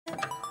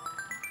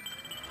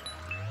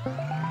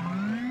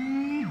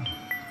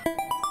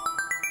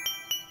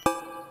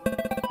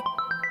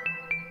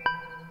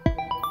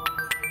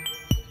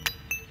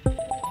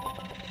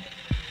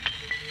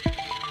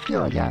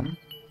You again.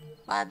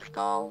 Let's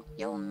go,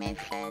 you miss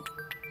it.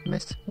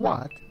 Miss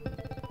what?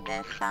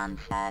 The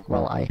sunset.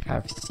 Well, I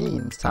have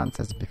seen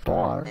sunsets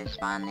before. This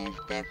one is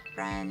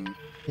different.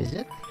 Is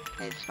it?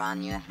 This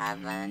one you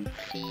haven't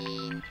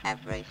seen.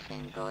 Every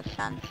single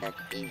sunset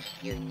is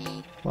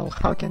unique. Well,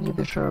 how can you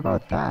be sure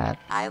about that?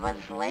 I was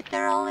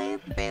literally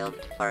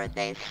built for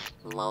this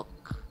look.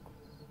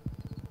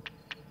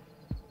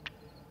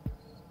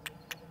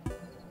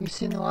 You've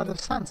seen a lot of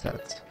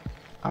sunsets.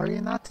 Are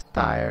you not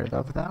tired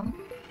of them?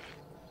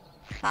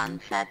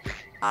 Sunsets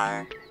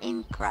are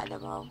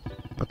incredible.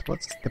 But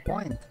what's the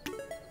point?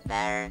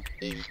 There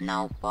is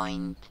no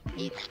point.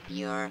 It's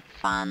pure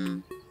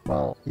fun.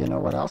 Well, you know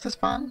what else is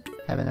fun?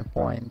 Having a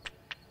point.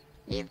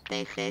 If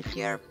this is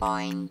your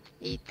point,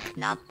 it's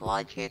not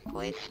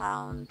logically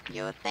sound.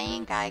 You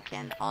think I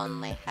can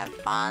only have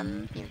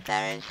fun if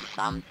there is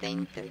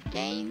something to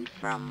gain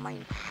from my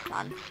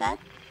sunset?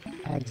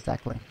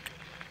 Exactly.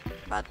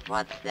 But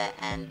what's the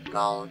end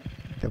goal?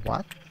 The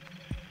what?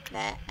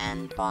 The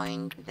end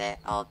point, the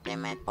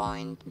ultimate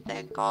point,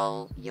 the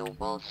goal you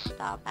will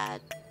stop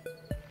at.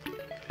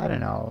 I don't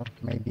know,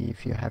 maybe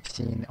if you have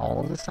seen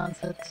all of the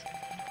sunsets?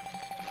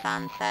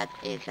 Sunset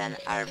is an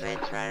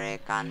arbitrary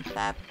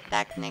concept.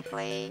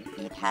 Technically,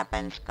 it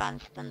happens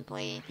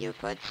constantly. You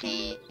could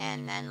see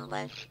an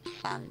endless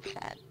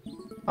sunset.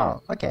 Oh,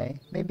 okay,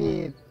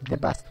 maybe the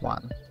best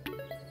one.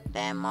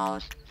 The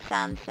most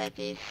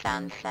sunsetty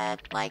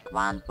sunset, like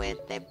one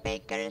with the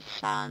bigger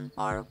sun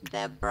or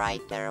the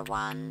brighter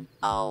one.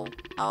 Oh,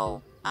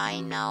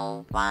 I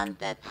know, one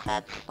that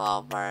sets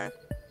slower.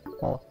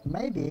 Well,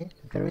 maybe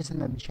there is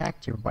an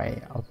objective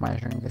way of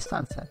measuring the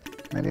sunset.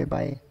 Maybe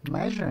by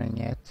measuring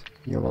it,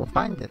 you will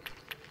find it.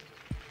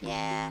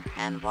 Yeah,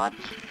 and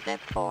what's the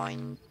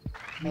point?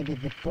 Maybe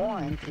the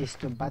point is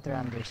to better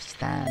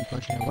understand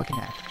what you're looking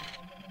at.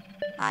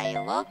 I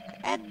look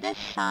at the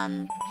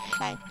sun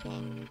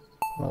setting.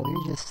 Well,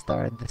 you just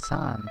stare at the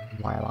sun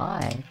while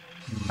I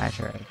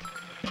measure it.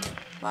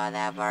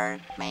 Whatever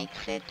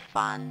makes it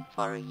fun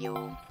for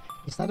you.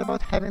 It's not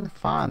about having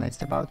fun,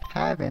 it's about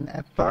having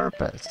a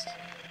purpose.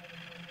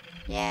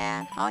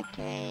 Yeah,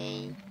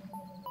 okay.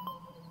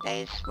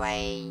 This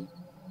way.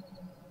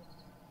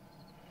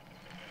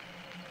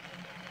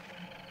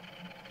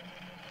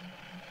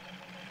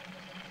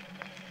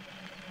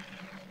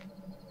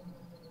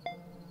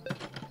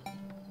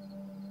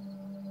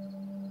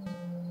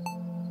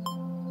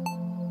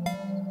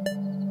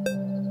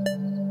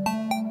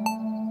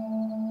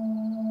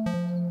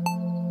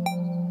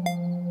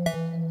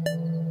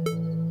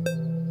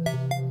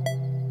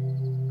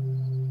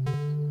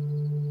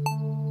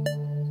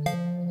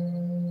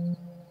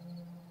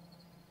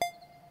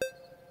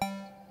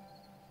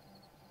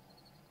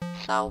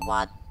 So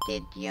what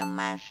did you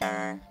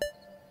measure?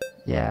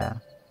 Yeah,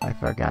 I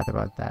forgot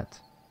about that.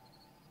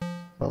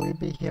 Will you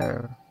be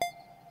here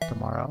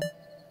tomorrow?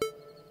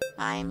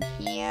 I'm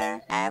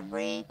here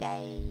every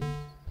day.